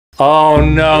Oh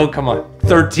no, come on.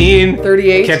 13.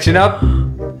 38. Catching up.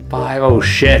 5. Oh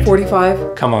shit.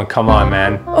 45. Come on,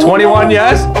 man. 21,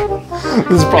 yes?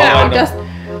 This is probably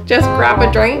just grab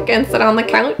a drink and sit on the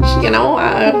couch, you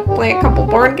know, play a couple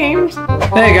board games.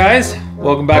 Hey guys,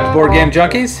 welcome back to Board Game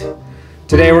Junkies.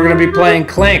 Today we're going to be playing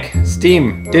Clank,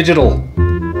 Steam, Digital.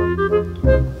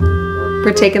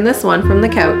 We're taking this one from the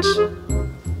couch.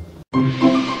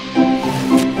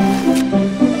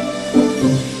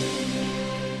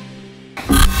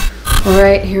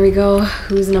 Alright, here we go.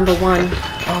 Who's number 1?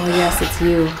 Oh yes, it's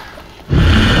you.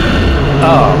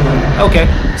 Oh, okay.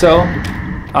 So,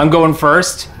 I'm going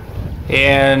first.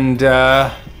 And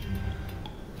I'm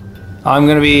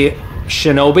going to be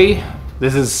Shinobi.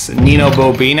 This is Nino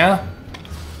Bobina.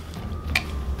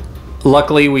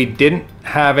 Luckily, we didn't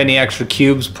have any extra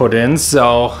cubes put in,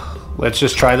 so let's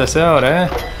just try this out, eh?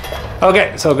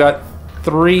 Okay, so I've got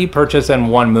 3 purchase and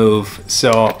 1 move.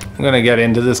 So I'm going to get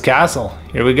into this castle.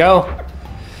 Here we go.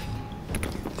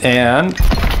 And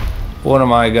what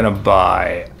am I going to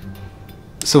buy?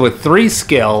 So with 3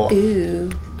 skill,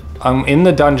 Ooh. I'm in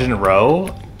the dungeon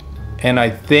row, and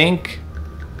I think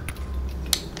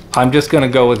I'm just going to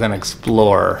go with an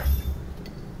explorer.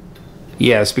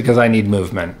 Yes, because I need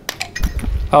movement.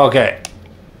 Okay.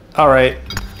 All right.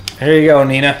 Here you go,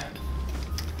 Nina.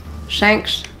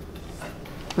 Shanks.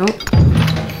 Nope.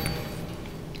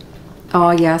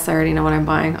 Oh yes, I already know what I'm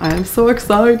buying. I am so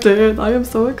excited. I am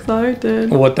so excited.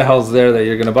 What the hell's there that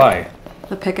you're going to buy?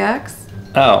 The pickaxe.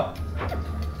 Oh.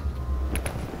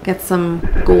 Get some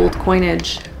gold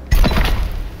coinage.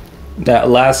 That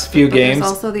last few games.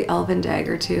 There's also the elven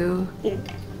dagger too.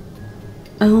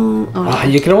 Oh no.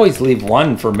 You can always leave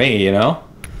 1 for me, you know?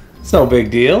 It's no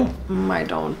big deal. I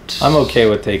don't. I'm okay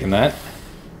with taking that.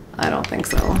 I don't think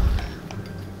so.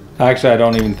 Actually, I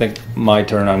don't even think my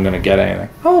turn I'm going to get anything.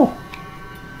 Oh.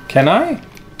 Can I?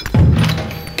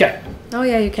 Okay. Oh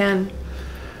yeah, you can.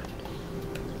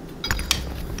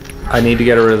 I need to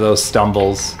get rid of those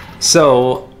stumbles.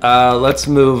 So, let's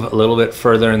move a little bit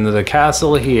further into the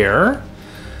castle here.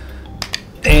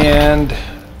 And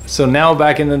so now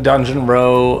back in the dungeon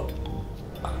row,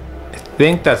 I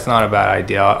think that's not a bad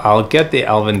idea. I'll get the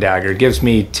elven dagger. It gives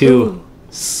me 2 Ooh.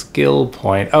 skill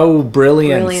point. Oh,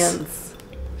 brilliance. Brilliance.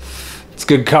 It's a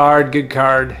good card, good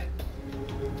card.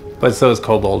 But so is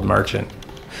Kobold Merchant.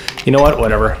 You know what?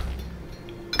 Whatever.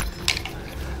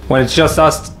 When it's just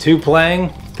us 2 playing,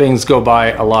 things go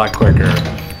by a lot quicker.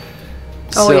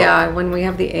 Oh So- yeah, when we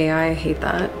have the AI, I hate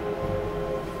that.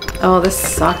 Oh, this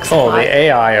sucks. Oh, the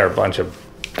AI are a bunch of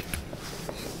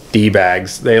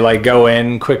D-bags. They like go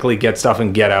in, quickly get stuff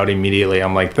and get out immediately.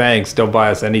 I'm like, thanks, don't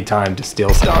buy us any time to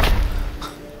steal stuff.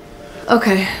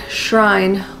 Okay,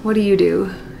 shrine. What do you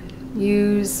do?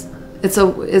 Use.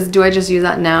 Do I just use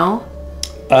that now?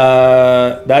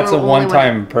 That's Or a only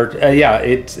one-time purchase. Yeah,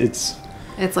 it's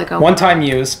It's like a one-time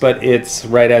use, but it's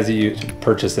right as you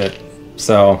purchase it.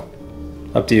 So,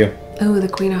 up to you. Oh, the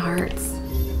Queen of Hearts.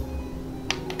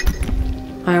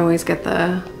 I always get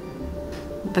the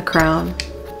crown.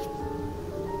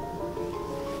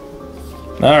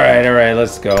 All right,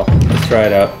 let's go. Let's try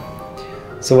it out.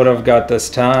 So what I've got this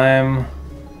time,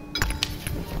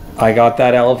 I got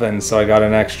that elven, so I got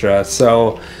an extra.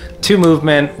 So 2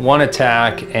 movement, 1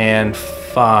 attack, and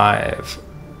 5.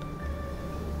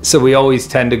 So we always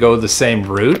tend to go the same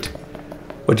route,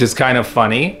 which is kind of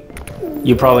funny.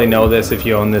 You probably know this if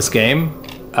you own this game.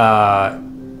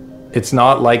 It's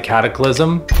not like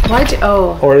Cataclysm. Why'd you?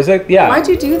 Oh. Or is it? Yeah. Why'd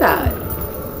you do that?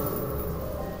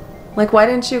 Like, why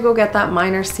didn't you go get that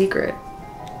minor secret?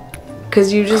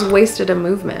 Because you just wasted a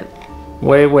movement.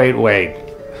 Wait.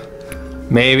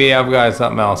 Maybe I've got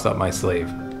something else up my sleeve.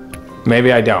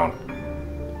 Maybe I don't.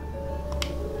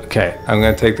 Okay, I'm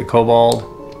gonna take the kobold.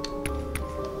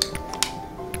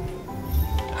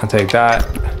 I'll take that.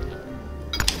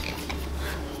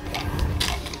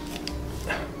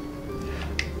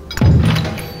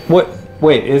 What?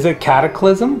 Wait, is it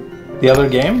Cataclysm? The other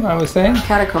game I was saying?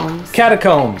 Catacombs.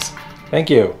 Catacombs. Thank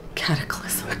you.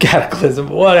 Cataclysm. Cataclysm.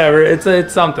 Whatever.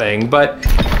 It's something, but.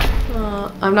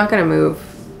 I'm not gonna move.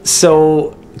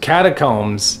 So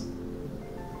Catacombs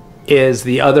is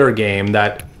the other game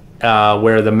that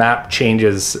where the map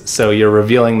changes. So you're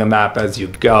revealing the map as you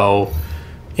go,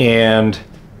 and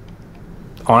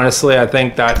honestly, I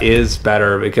think that is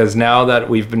better because now that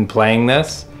we've been playing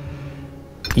this,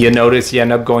 you notice you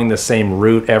end up going the same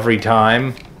route every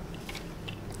time.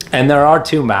 And there are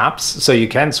 2 maps, so you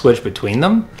can switch between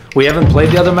them. We haven't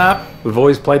played the other map. We've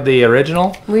always played the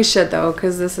original. We should though,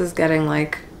 because this is getting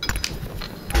like.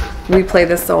 We play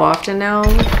this so often now.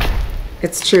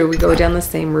 It's true. We go down the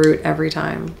same route every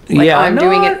time. Like, Yeah, I'm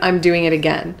doing it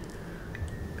again.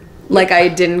 Like I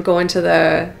didn't go into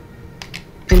the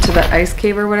ice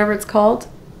cave or whatever it's called.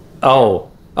 Oh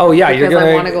yeah, because you're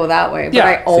gonna. I want to go that way, but Yeah,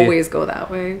 I always go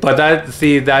that way. But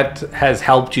that has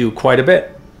helped you quite a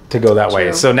bit to go that way.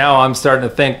 True. So now I'm starting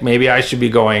to think maybe I should be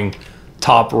going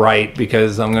top right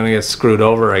because I'm gonna get screwed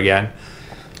over again.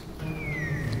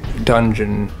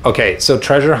 Dungeon. Okay, so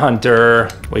treasure hunter.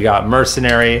 We got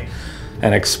mercenary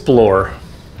and explore.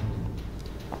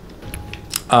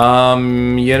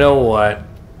 You know what?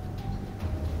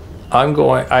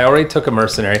 I already took a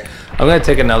mercenary. I'm gonna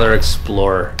take another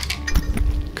explorer.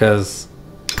 Cause,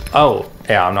 oh,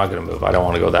 yeah, I'm not gonna move. I don't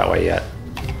wanna go that way yet.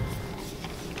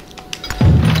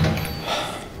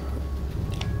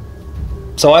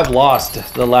 So I've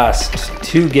lost the last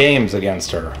 2 games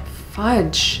against her.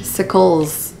 Fudge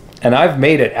sickles. And I've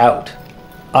made it out.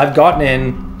 I've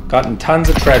gotten tons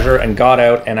of treasure and got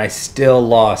out, and I still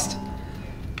lost.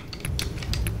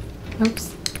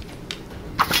 Oops.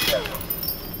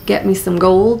 Get me some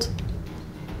gold.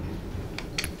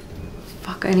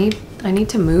 Fuck, I need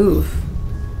to move.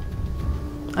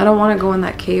 I don't want to go in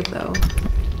that cave though.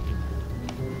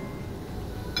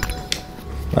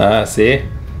 See?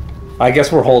 I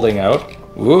guess we're holding out.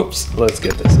 Whoops, let's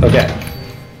get this. Okay.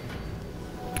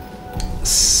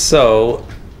 So,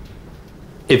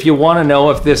 if you want to know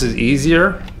if this is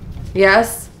easier,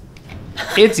 Yes.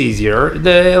 it's easier. You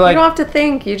don't have to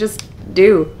think, you just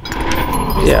do.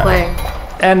 You just play.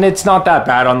 And it's not that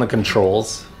bad on the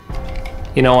controls.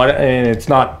 You know what? And it's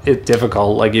not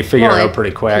difficult. Like you figure it out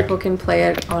pretty quick. People can play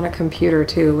it on a computer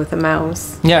too with a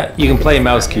mouse. Yeah, you can play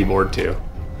mouse keyboard too.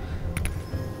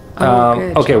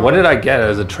 Okay, what did I get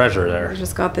as a treasure there? I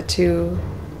just got the 2.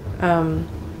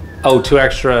 Oh, 2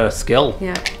 extra skill?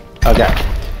 Yeah. Okay.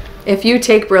 If you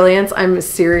take brilliance, I'm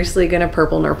seriously gonna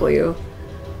purple nurple you.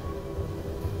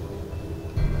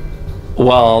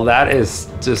 Well, that is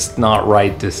just not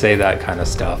right to say that kind of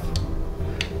stuff.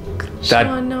 That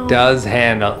Shawn, no. does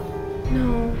handle.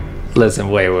 No. Listen,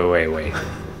 wait.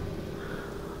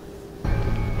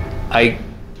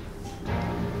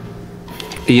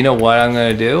 You know what I'm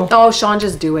gonna do? Oh, Shawn,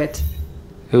 just do it.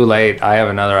 Too late. I have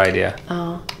another idea.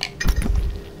 Oh.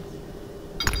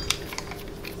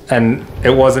 And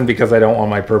it wasn't because I don't want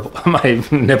my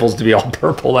nipples to be all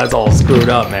purple. That's all screwed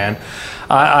up, man.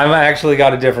 I've actually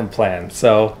got a different plan.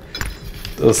 So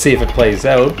we'll see if it plays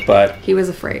out. But He was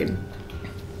afraid.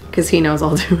 Because he knows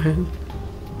I'll do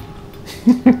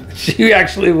it. she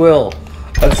actually will.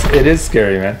 It is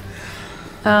scary, man.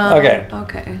 Okay.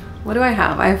 Okay. What do I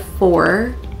have? I have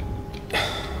 4.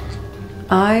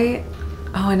 Oh,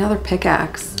 another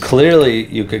pickaxe. Clearly,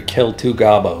 you could kill 2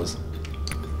 gobos.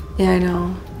 Yeah, I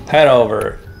know. Head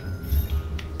over.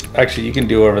 Actually, you can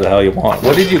do whatever the hell you want.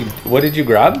 What did you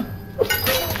grab?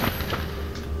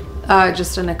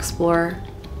 Just an explorer.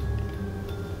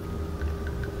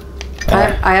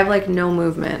 I have like no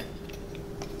movement.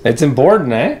 It's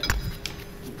important, eh?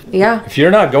 Yeah. If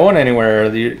you're not going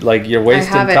anywhere, you're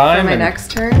wasting time. I have it for my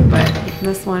next turn, but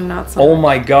this one not so Oh much.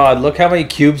 my god, look how many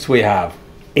cubes we have.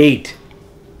 8.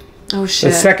 Oh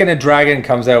shit. The second a dragon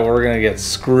comes out, we're gonna get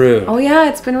screwed. Oh yeah,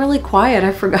 it's been really quiet.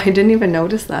 I forgot. I didn't even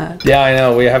notice that. Yeah, I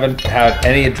know. We haven't had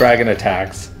any dragon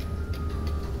attacks.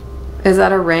 Is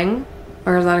that a ring?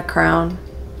 Or is that a crown?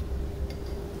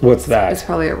 What's that? It's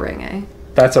probably a ring, eh?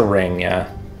 That's a ring, yeah.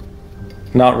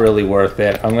 Not really worth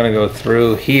it. I'm gonna go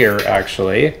through here,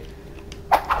 actually.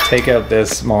 Take out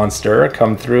this monster,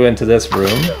 come through into this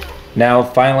room. Now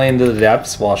finally into the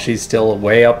depths while she's still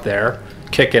way up there,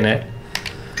 kicking it.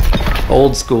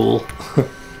 Old school.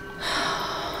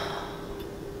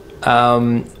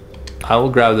 I will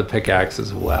grab the pickaxe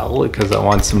as well because I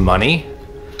want some money.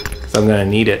 Because I'm gonna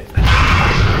need it.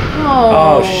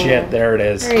 Oh shit, there it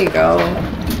is. There you go.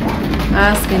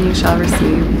 Ask and you shall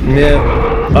receive. Yeah.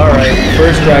 Alright,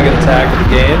 first dragon attack of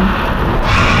the game.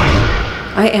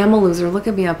 I am a loser. Look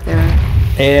at me up there.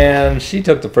 And she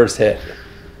took the first hit.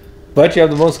 But you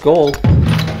have the most gold.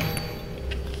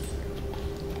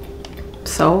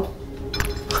 So?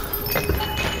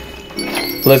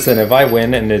 Listen, if I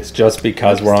win and it's just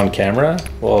because we're on camera,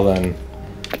 well then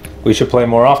we should play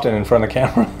more often in front of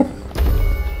camera.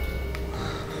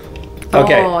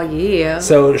 Okay. Oh, yeah.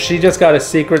 So she just got a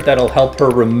secret that'll help her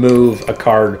remove a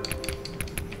card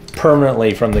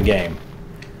permanently from the game.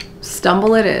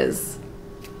 Stumble it is.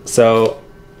 So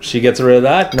she gets rid of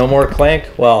that. No more Clank.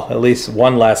 Well, at least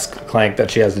one less Clank that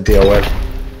she has to deal with.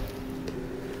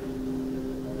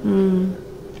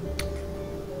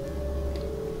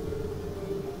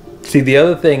 See, the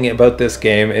other thing about this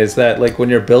game is that, like, when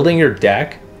you're building your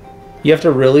deck, you have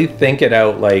to really think it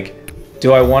out. Like,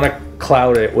 do I want to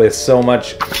cloud it with so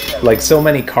much, like, so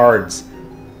many cards?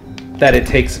 that it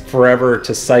takes forever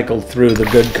to cycle through the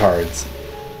good cards.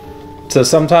 So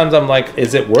sometimes I'm like,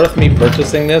 is it worth me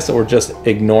purchasing this or just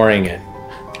ignoring it?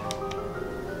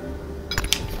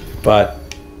 But,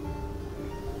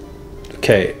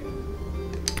 okay.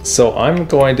 So I'm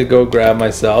going to go grab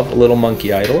myself a little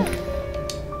monkey idol.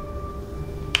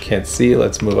 Can't see,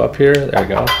 let's move up here. There we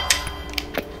go.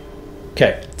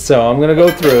 Okay, so I'm gonna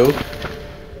go through,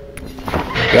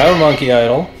 grab a monkey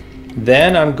idol,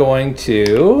 then I'm going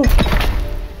to,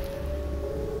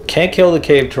 can't kill the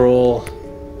cave troll.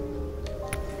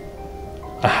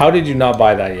 How did you not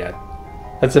buy that yet?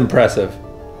 That's impressive.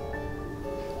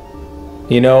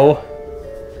 You know,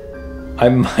 I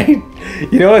might,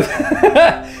 you know what,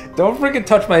 don't freaking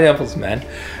touch my nipples, man.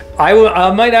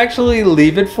 I might actually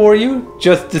leave it for you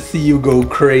just to see you go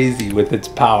crazy with its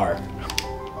power.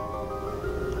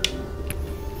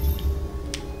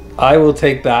 I will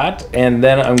take that, and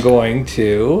then I'm going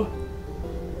to...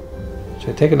 Should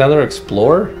I take another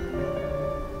explorer?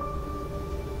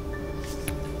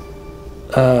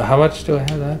 How much do I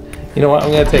have that? You know what?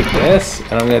 I'm going to take this,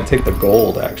 and I'm going to take the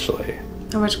gold, actually.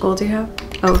 How much gold do you have?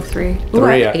 Oh, 3. Ooh, 3,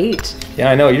 I yeah. have 8.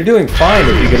 Yeah, I know. You're doing fine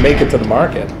if you can make it to the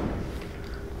market.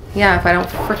 Yeah, if I don't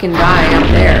freaking die up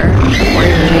there before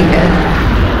you make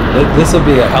it. This will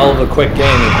be a hell of a quick game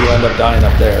if you end up dying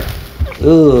up there.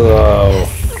 Ooh.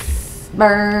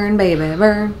 Burn, baby,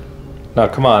 burn. No,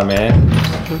 come on, man.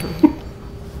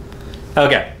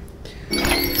 Okay.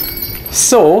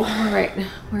 So. All right,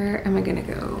 where am I gonna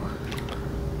go?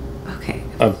 Okay.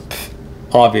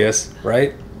 Obvious,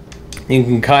 right? You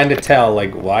can kind of tell,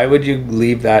 like, why would you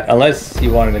leave that unless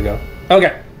you wanted to go?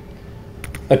 Okay.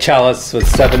 A chalice with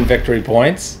 7 victory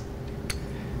points.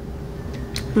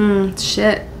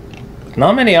 Shit.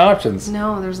 Not many options.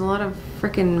 No, there's a lot of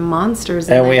freaking monsters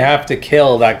in And we there. have to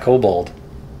kill that kobold.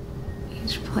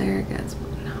 Each player gets...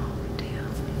 No, damn.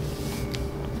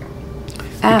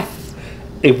 F.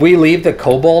 If we leave the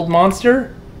kobold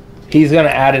monster, he's going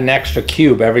to add an extra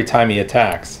cube every time he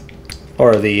attacks.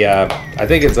 Or the, I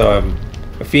think it's a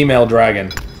female dragon,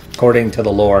 according to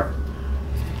the lore.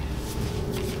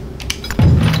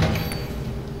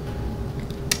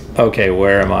 Okay,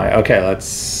 where am I? Okay,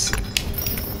 let's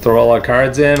throw all our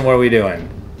cards in. What are we doing?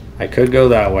 I could go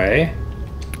that way.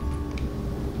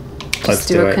 Just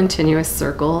do a continuous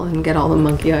circle and get all the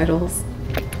monkey idols.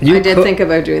 I did think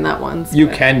about doing that once. You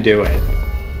can do it.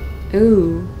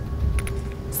 Ooh.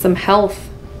 Some health.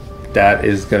 That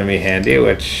is going to be handy,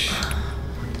 which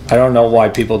I don't know why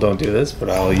people don't do this, but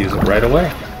I'll use it right away.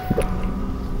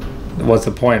 What's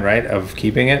the point, right, of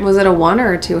keeping it? Was it a 1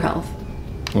 or a 2 health?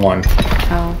 1.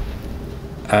 Oh.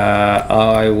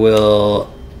 I will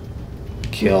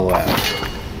kill that.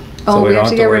 So we don't have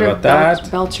to get rid of that.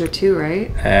 Belcher too,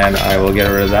 right? And I will get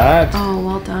rid of that. Oh,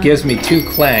 well done. Gives me 2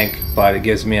 Clank, but it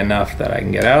gives me enough that I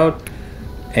can get out.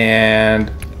 And,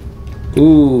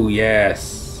 ooh,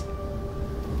 yes.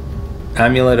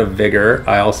 Amulet of Vigor.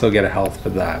 I also get a health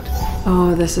for that.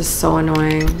 Oh, this is so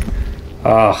annoying.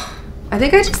 Ugh. I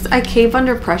think I cave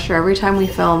under pressure every time we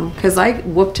film because I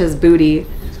whooped his booty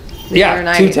the other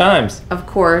night. 2 times. Of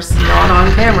course, not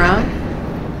on camera.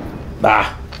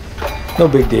 Bah. No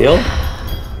big deal.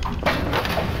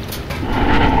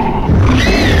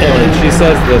 Anyway, she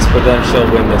says this, but then she'll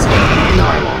win this one. No,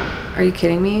 I won't. Are you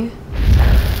kidding me?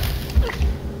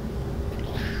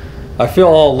 I feel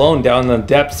all alone down in the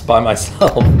depths by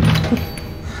myself.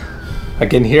 I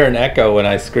can hear an echo when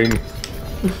I scream.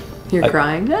 You're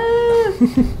crying. Ah.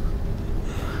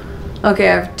 Okay,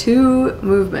 I have 2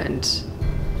 movement.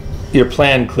 Your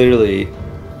plan clearly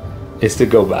is to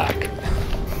go back.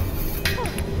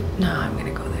 No, I'm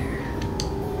gonna go there.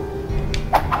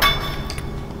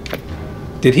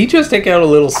 Did he just take out a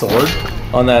little sword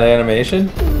on that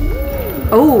animation?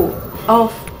 Oh,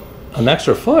 An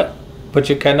extra foot, but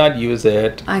you cannot use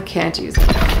it. I can't use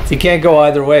it. You can't go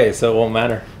either way, so it won't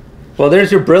matter. Well,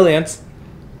 there's your brilliance.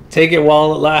 Take it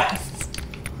while it lasts.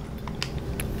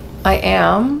 I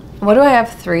am. What do I have?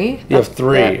 3? You have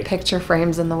 3. That picture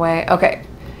frame's in the way. Okay.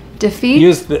 Defeat.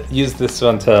 Use this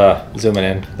one to zoom it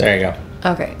in. There you go.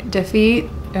 Okay. Defeat.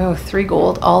 Oh, 3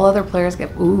 gold. All other players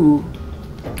get. Ooh.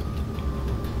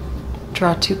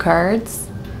 Draw 2 cards.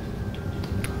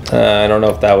 I don't know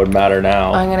if that would matter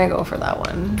now. I'm gonna go for that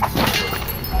one.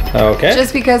 Okay.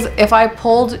 Just because if I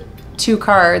pulled 2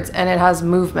 cards and it has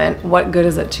movement, what good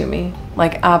is it to me?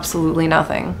 Like absolutely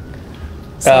nothing.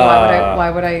 So why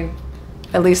would I?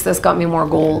 At least this got me more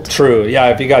gold. True. Yeah,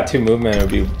 if you got 2 movement, it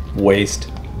would be waste.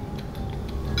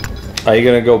 Are you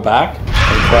gonna go back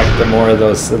and collect more of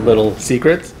those little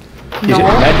secrets? You should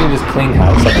imagine just clean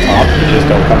house up top. You just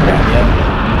don't come down yet.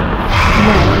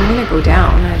 No, I'm gonna go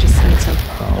down. I just need to.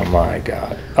 Oh my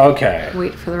god. Okay.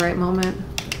 Wait for the right moment.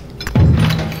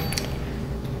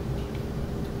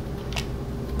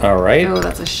 All right. Oh,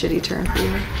 that's a shitty turn for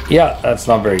you. Yeah, that's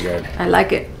not very good. I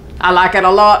like it. I like it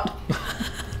a lot.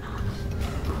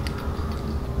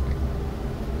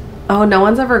 Oh, no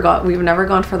one's ever got... We've never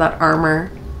gone for that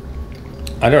armor.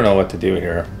 I don't know what to do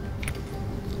here.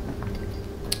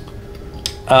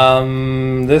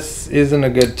 This isn't a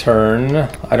good turn.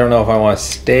 I don't know if I want to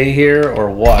stay here or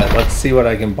what. Let's see what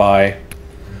I can buy.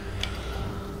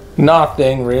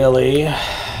 Nothing really.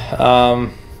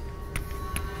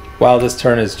 Wow, this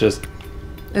turn is just...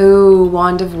 Ooh,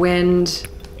 Wand of Wind.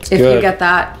 If good. you get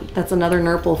that, that's another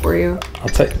Nurple for you. I'll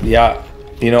take... Yeah.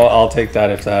 You know what? I'll take that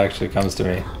if that actually comes to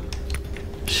me.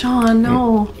 Shawn,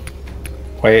 no.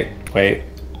 Wait.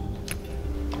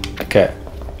 Okay.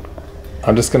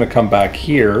 I'm just going to come back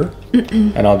here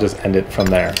and I'll just end it from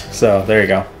there. So, there you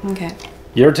go. Okay.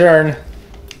 Your turn.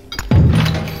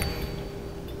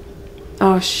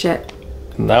 Oh, shit.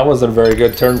 That wasn't a very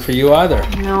good turn for you either.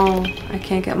 No, I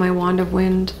can't get my Wand of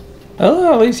Wind.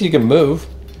 Oh, at least you can move.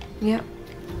 Yep.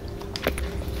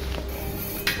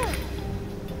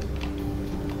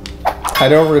 I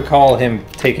don't recall him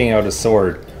taking out a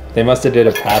sword. They must have did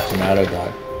a patch and added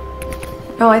that.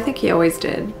 Oh, I think he always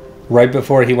did. Right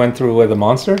before he went through with a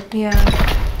monster? Yeah.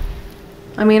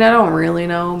 I mean, I don't really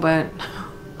know, but...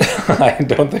 I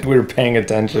don't think we were paying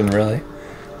attention, really.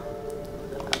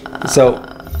 So...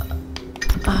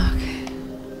 Okay.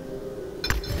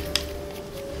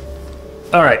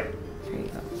 Alright. There you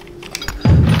go.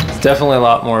 It's definitely a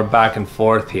lot more back and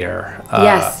forth here.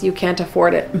 Yes, you can't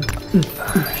afford it.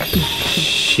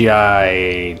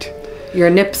 Shite. Your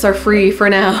nips are free for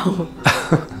now.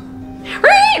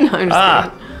 No, I'm just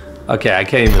kidding. Okay, I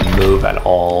can't even move at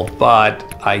all, but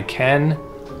I can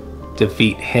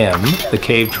defeat him, the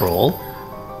cave troll.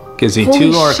 Gives me Holy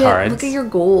 2 more shit, cards. look at your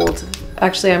gold.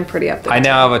 Actually, I'm pretty up there. I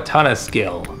now have a ton of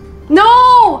skill.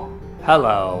 No!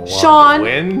 Hello, Shawn.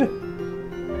 Wind.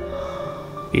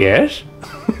 Yes?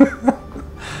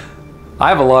 I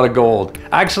have a lot of gold.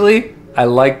 Actually, I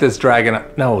like this dragon.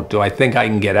 No, do I think I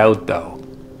can get out, though?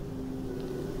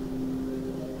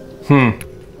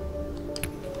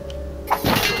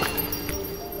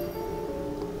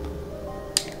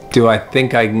 Do I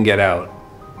think I can get out?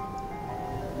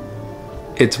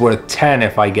 It's worth 10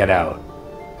 if I get out.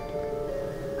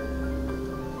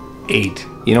 8.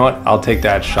 You know what? I'll take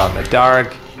that shot in the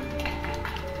dark.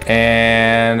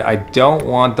 And I don't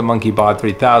want the Monkey Bod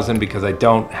 3000 because I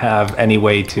don't have any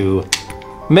way to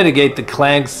mitigate the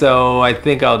Clank, so I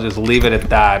think I'll just leave it at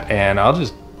that and I'll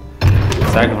just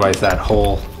sacrifice that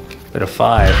whole bit of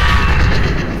 5.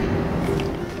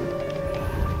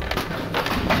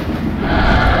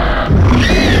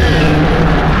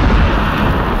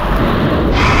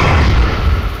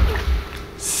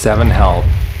 Seven health.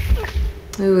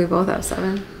 Ooh, we both have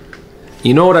 7.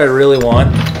 You know what I really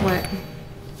want? What?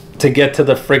 To get to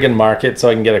the friggin' market so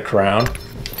I can get a crown.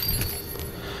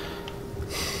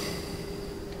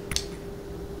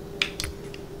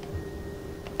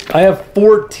 I have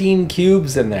 14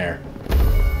 cubes in there.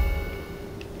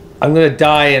 I'm gonna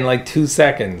die in like 2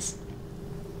 seconds.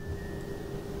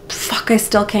 Fuck, I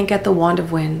still can't get the Wand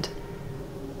of Wind.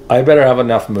 I better have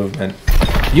enough movement.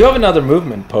 You have another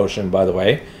movement potion, by the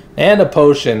way. And a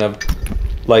potion of,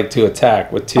 like, to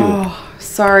attack with 2. Oh,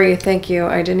 sorry, thank you.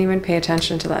 I didn't even pay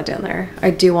attention to that down there. I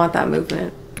do want that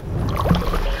movement.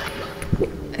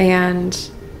 And...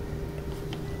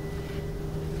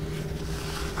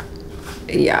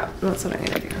 yeah, that's what I'm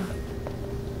gonna do.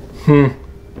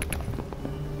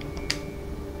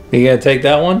 You gonna take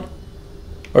that one?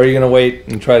 Or are you gonna wait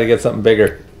and try to get something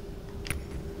bigger?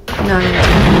 No, I'm gonna take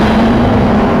it.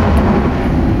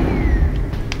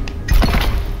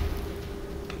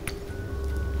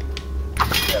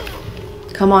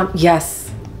 Come on,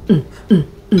 yes.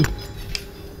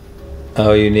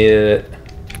 Oh, you needed it.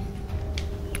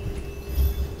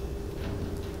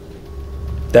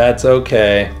 That's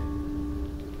okay.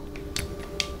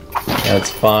 That's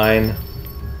fine.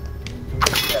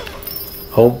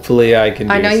 Hopefully I can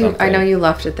do something. I know you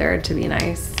left it there to be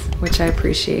nice, which I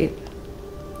appreciate.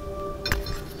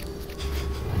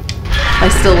 I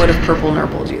still would have purple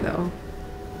nurpled you though.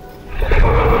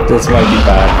 This might be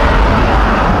bad.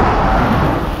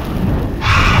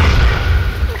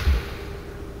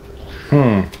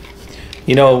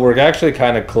 You know, we're actually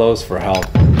kind of close for help.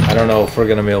 I don't know if we're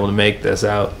gonna be able to make this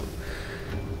out.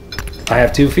 I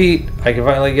have 2 feet. I can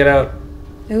finally get out.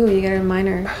 Ooh, you got a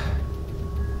minor.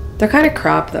 They're kind of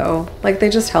crap though. Like they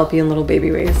just help you in little baby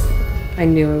ways. I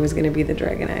knew it was gonna be the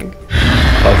dragon egg.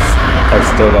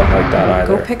 I still don't like that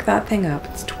either. Go pick that thing up.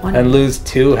 It's 20. And lose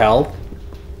 2 health?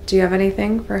 Do you have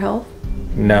anything for health?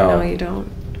 No. No, you don't.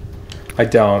 I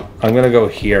don't. I'm gonna go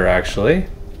here actually.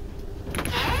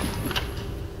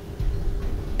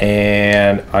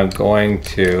 And I'm going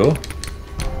to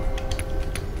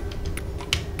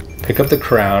pick up the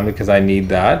crown because I need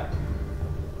that.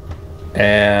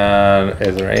 And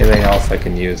is there anything else I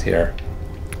can use here?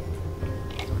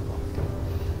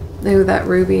 Ooh, that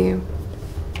ruby.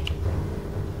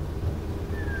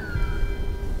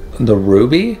 The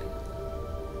ruby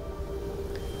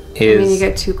is... I mean, you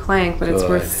get 2 clank, but it's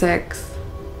worth good. 6.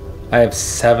 I have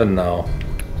 7 though.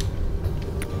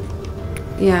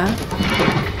 Yeah.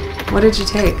 What did you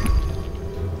take?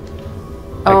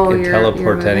 I can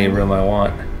teleport to any room I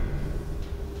want.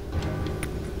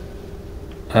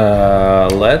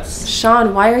 Let's...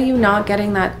 Shawn, why are you not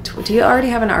getting that? Do you already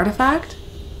have an artifact?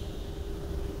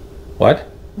 What?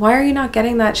 Why are you not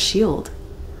getting that shield?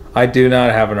 I do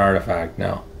not have an artifact,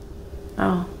 no.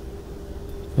 Oh.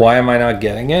 Why am I not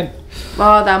getting it?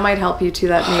 Well, that might help you too,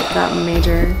 that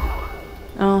major.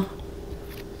 Oh.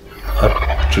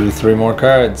 I drew 3 more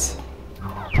cards.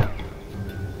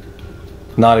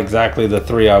 Not exactly the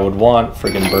 3 I would want,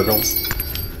 friggin' burgles.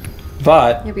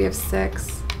 But... Maybe you have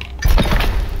 6.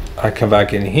 I come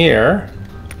back in here.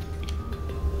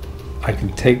 I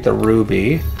can take the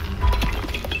ruby.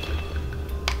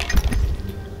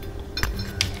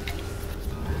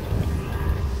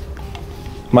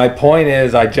 My point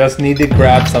is, I just need to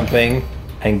grab something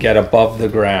and get above the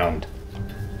ground.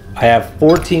 I have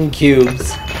 14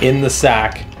 cubes in the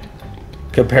sack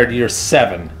compared to your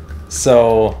 7.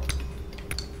 So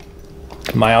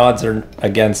my odds are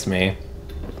against me.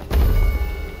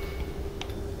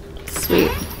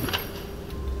 Sweet.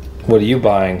 What are you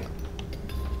buying?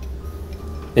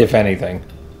 If anything.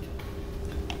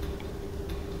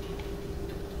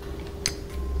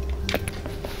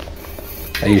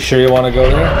 Are you sure you want to go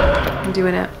there? I'm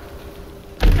doing it.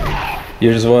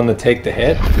 You're just willing to take the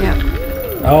hit? Yeah.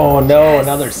 Oh no,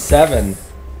 another 7.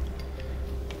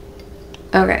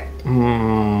 Okay.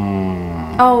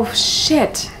 Oh,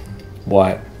 shit.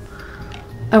 What?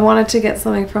 I wanted to get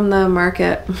something from the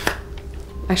market.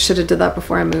 I should have did that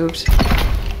before I moved.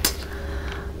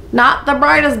 Not the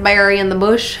brightest berry in the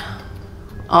bush.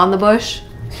 On the bush.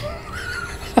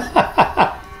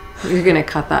 You're gonna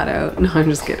cut that out. No, I'm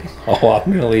just kidding. Oh,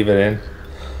 I'm gonna leave it in.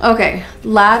 Okay,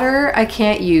 ladder I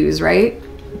can't use, right?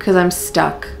 Because I'm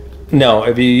stuck. No,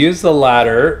 if you use the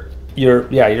ladder,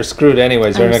 you're screwed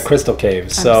anyways. You're in a crystal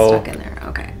cave, so I'm stuck in there.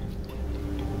 Okay.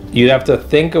 you'd have to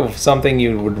think of something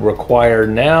you would require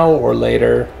now or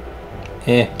later.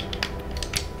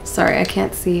 Sorry, I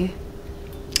can't see.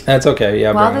 That's okay.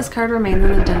 Yeah. While this card remains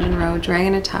in the dungeon row,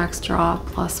 dragon attacks draw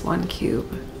 +1 cube.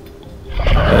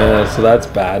 So that's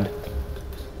bad.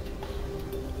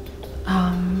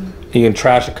 You can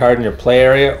trash a card in your play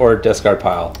area or discard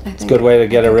pile. It's a good way to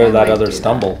get rid of that other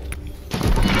stumble.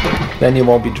 Then you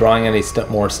won't be drawing any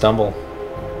more stumble.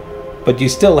 But you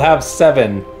still have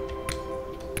 7.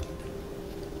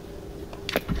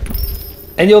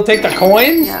 And you'll take the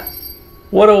coins? Yeah.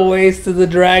 What a waste of the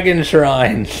dragon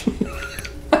shrine.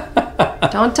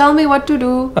 Don't tell me what to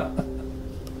do.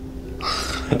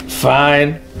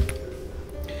 Fine.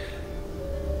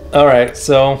 Alright,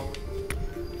 so...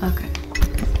 Okay.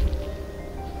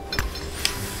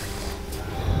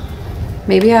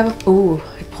 Maybe I have... Ooh,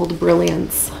 I pulled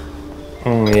brilliance.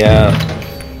 yeah.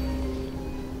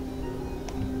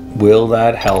 Will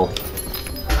that help?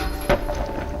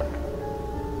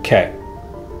 Okay.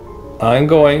 I'm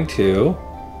going to...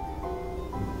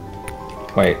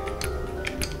 Wait.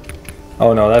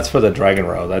 Oh no, that's for the dragon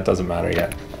row. That doesn't matter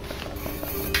yet.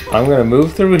 I'm going to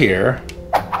move through here.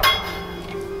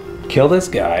 Kill this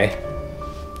guy.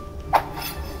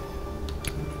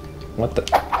 What the...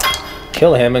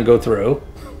 Kill him and go through.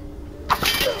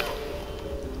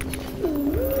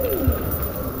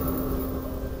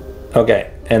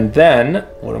 Okay, and then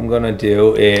what I'm going to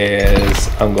do is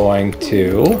I'm going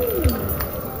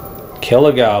to kill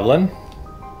a goblin.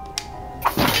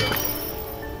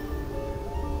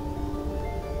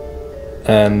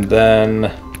 And then...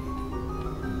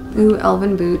 Ooh,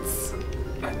 elven boots.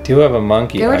 I do have a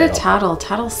monkey. Get rid of Tattle.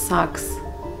 Tattle sucks.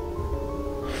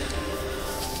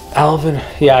 Alvin,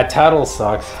 yeah, Tattle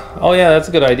sucks. Oh yeah, that's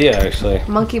a good idea actually.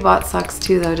 Monkey bot sucks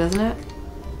too though, doesn't it?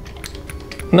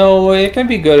 No, it can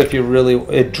be good if you really...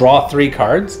 It draw 3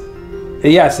 cards?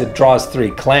 Yes, it draws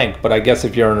 3 Clank, but I guess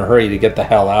if you're in a hurry to get the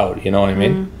hell out, you know what I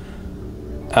mean?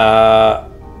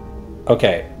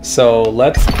 Okay, so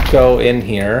let's go in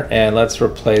here and let's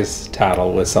replace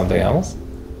Tattle with something else.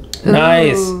 Ooh.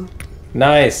 Nice!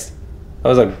 Nice! That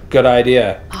was a good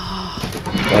idea.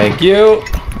 Thank you!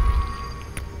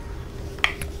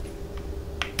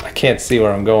 can't see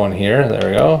where I'm going here.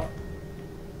 There we go.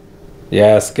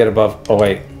 Yes, get above. Oh,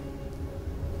 wait.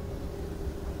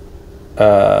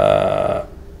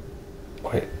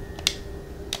 Wait.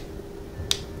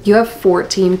 You have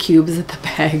 14 cubes at the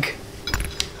bag.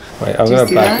 Wait, I'm going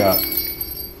to back up.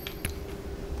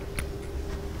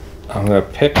 I'm going to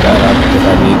pick that up because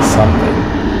I need something.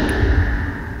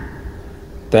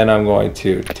 Then I'm going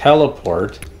to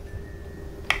teleport.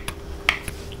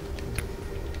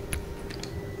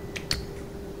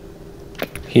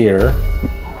 Here.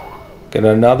 Get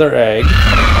another egg.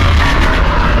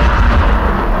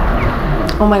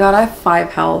 Oh my god, I have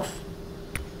 5 health.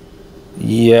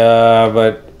 Yeah,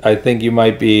 but I think you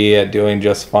might be doing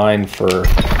just fine for...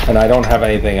 And I don't have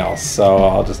anything else, so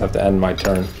I'll just have to end my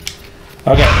turn.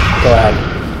 Okay, go ahead.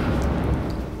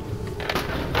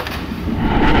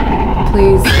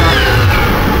 Please stop.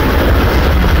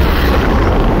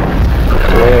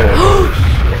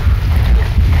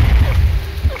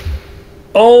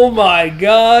 Oh my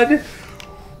god!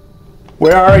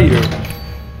 Where are you?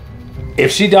 If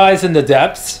she dies in the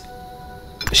depths,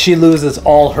 she loses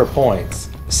all her points.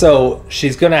 So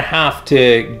she's gonna have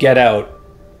to get out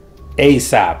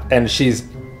ASAP. And she's...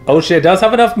 Oh, she does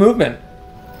have enough movement.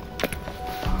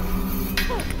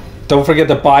 Don't forget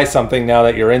to buy something now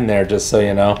that you're in there, just so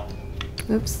you know.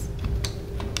 Oops.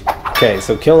 Okay,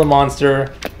 so kill a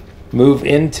monster. Move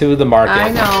into the market.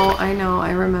 I know,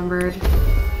 I remembered.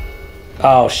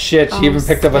 Oh shit, she even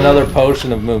picked up another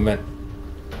potion of movement.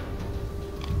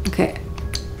 Okay.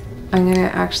 I'm gonna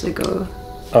actually go...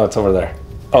 Oh, it's over there.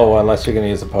 Oh, unless you're gonna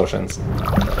use the potions.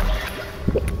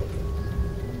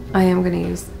 I am gonna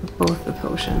use both the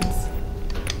potions.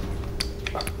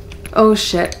 Oh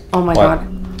shit. Oh my god.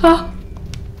 Ah.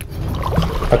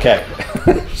 Okay.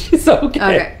 She's okay.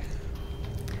 Okay.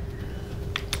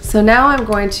 So now I'm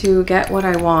going to get what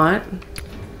I want.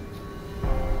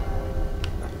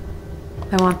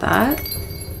 I want that.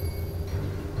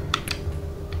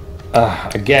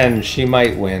 Again, she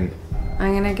might win.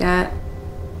 I'm gonna get...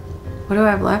 What do I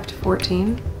have left?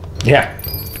 14? Yeah.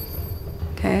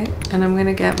 Okay, and I'm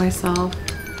gonna get myself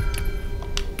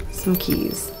some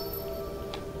keys.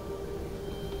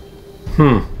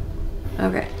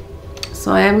 Okay,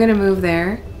 so I am gonna move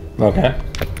there. Okay.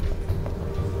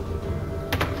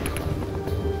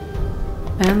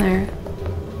 And there.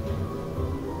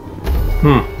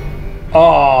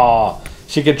 Oh,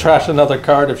 she could trash another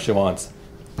card if she wants.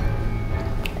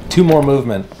 2 more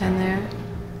movement. And there.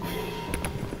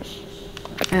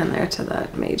 And there to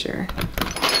that major.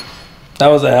 That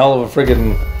was a hell of a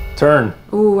friggin' turn.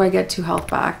 Ooh, I get 2 health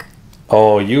back.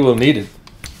 Oh, you will need it.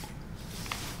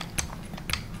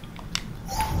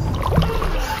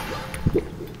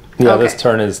 Yeah, Okay. this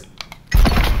turn is...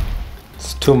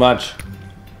 It's too much.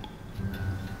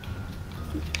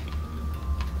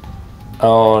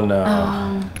 Oh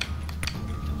no.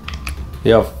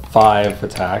 You have 5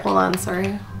 attack. Hold on,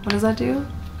 sorry. What does that do?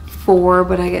 4,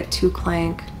 but I get 2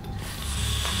 clank.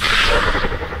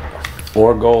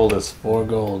 4 gold is 4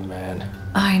 gold, man.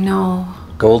 I know.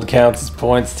 Gold counts as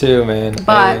points too, man.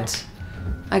 But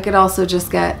I could also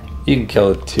just get... You can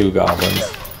kill 2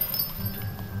 goblins.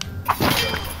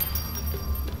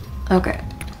 Okay.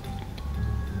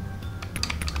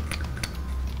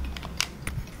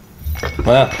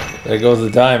 Well, there goes the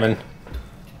diamond.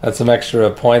 That's some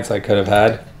extra points I could have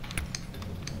had.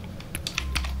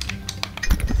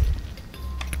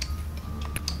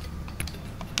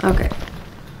 Okay.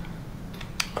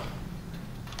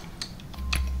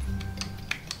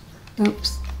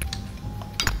 Oops.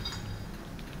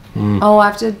 Oh, I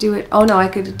have to do it. Oh no, I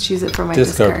could choose it for my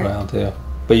Discard discard. pile too.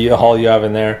 But all you have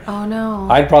in there. Oh no.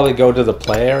 I'd probably go to the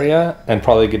play area and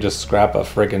probably could just scrap a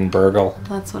friggin' burgle.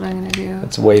 That's what I'm gonna do.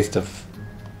 It's a waste of...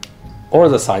 Or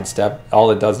the sidestep.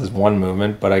 All it does is 1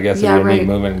 movement, but I guess Yeah, if you right. need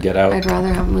movement, get out. I'd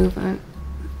rather have movement.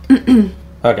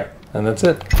 Okay, and that's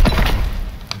it.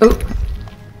 Oh.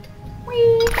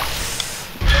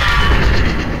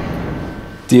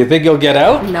 Do you think you'll get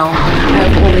out? No, I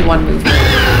have only 1 movement.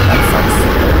 That sucks.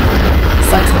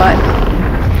 Sucks butt.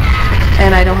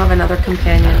 And I don't have another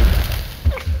companion.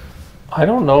 I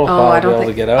don't know if Oh, I I'll be don't able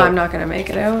think to get out. I'm not gonna make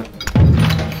it out.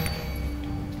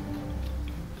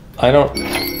 I don't...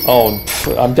 Oh,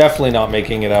 I'm definitely not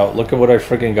making it out. Look at what I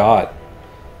freaking got.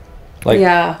 Like,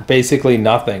 Yeah. basically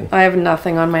nothing. I have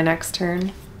nothing on my next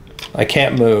turn. I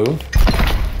can't move.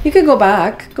 You could go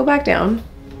back. Go back down.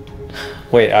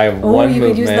 Wait, I have Oh, 1 you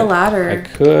movement. could use the ladder. I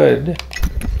could.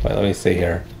 Wait, let me see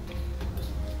here.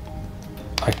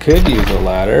 I could use a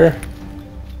ladder.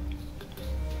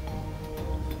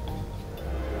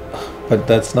 But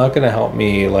that's not going to help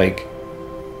me, like...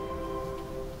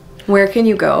 Where can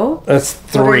you go? That's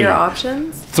 3. What are your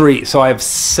options? 3. So I have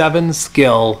 7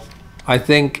 skill. I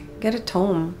think Get a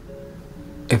tome.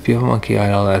 if you have a monkey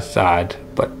idol, that's sad,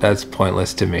 but that's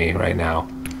pointless to me right now.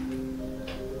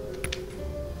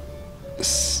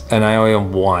 And I only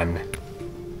have 1.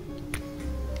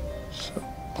 So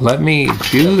let me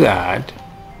do that.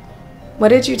 What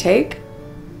did you take?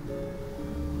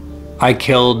 I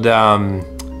killed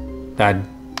that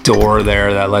door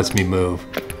there that lets me move.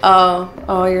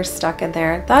 Oh, you're stuck in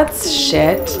there. That's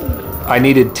shit. I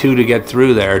needed 2 to get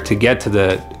through there to get to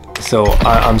the... So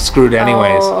I'm screwed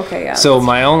anyways. Oh, okay, yeah. So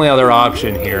my only other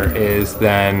option here is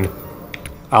then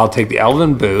I'll take the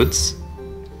elven boots,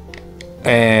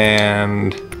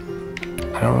 and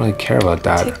I don't really care about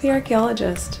that. Take the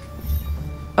archaeologist.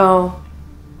 Oh.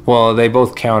 Well, they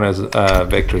both count as a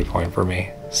victory point for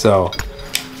me. So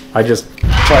I just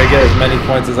try to get as many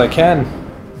points as I can.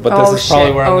 But this is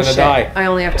probably where I'm going to die. I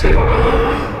only have 2.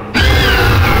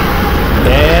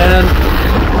 And...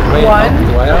 Wait, 1.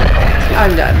 do I have?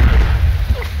 I'm done.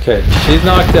 Okay, she's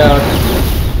knocked out.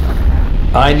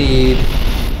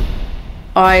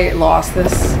 I lost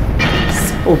this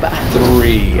so bad.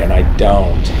 3, and I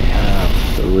don't have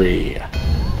 3.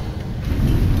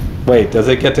 Wait, does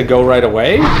it get to go right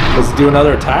away? Does it do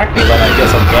another attack? Well, then I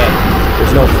guess I'm dead.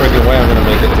 There's no friggin' way I'm gonna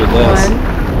make it through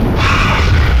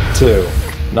this.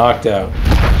 2. Knocked out.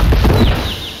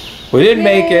 We didn't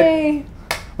make it.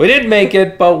 We didn't make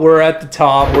it, but we're at the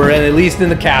top. We're at least in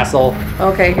the castle.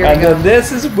 Okay, here we go. And then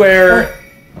this is where...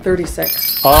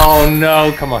 36. Oh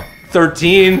no, come on.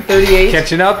 13. 38.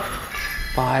 Catching up.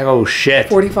 5. Oh shit.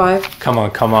 45. Come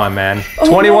on, man. Oh,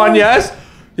 21, no. yes?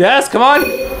 Yes, come on.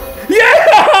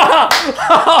 Yeah!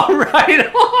 All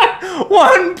right, on.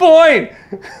 1 point.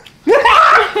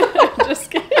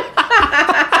 Just kidding.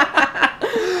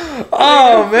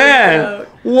 Oh, man.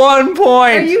 1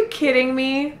 point. Are you kidding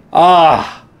me?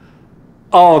 Ah.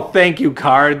 Oh, thank you,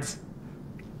 cards.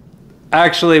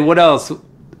 Actually, what else?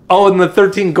 Oh, and the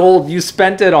 13 gold, you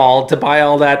spent it all to buy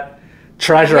all that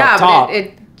treasure up top.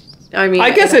 But I mean,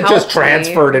 I guess it just helped me.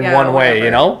 transferred in one way, whatever.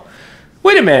 you know?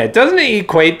 Wait a minute, doesn't it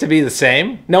equate to be the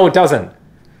same? No, it doesn't.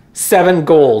 7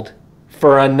 gold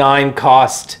for a 9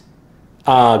 cost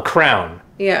crown.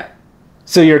 Yeah.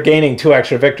 So you're gaining 2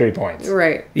 extra victory points.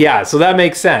 Right. Yeah, so that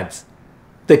makes sense.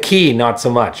 The key, not so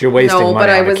much. You're wasting money. No, but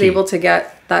I on a was key. able to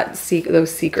get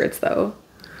those secrets though.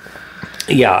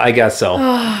 Yeah, I guess so.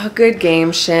 Oh, good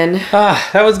game, Shin.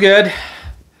 That was good.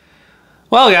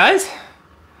 Well, guys,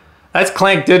 that's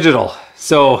Clank Digital.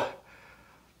 So,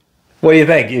 what do you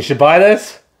think? You should buy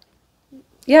this?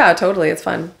 Yeah, totally. It's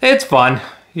fun. It's fun.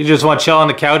 You just want to chill on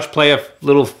the couch, play a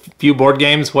little few board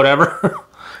games, whatever.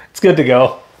 It's good to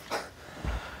go.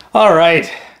 All right.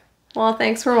 Well,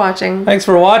 thanks for watching. Thanks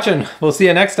for watching. We'll see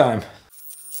you next time.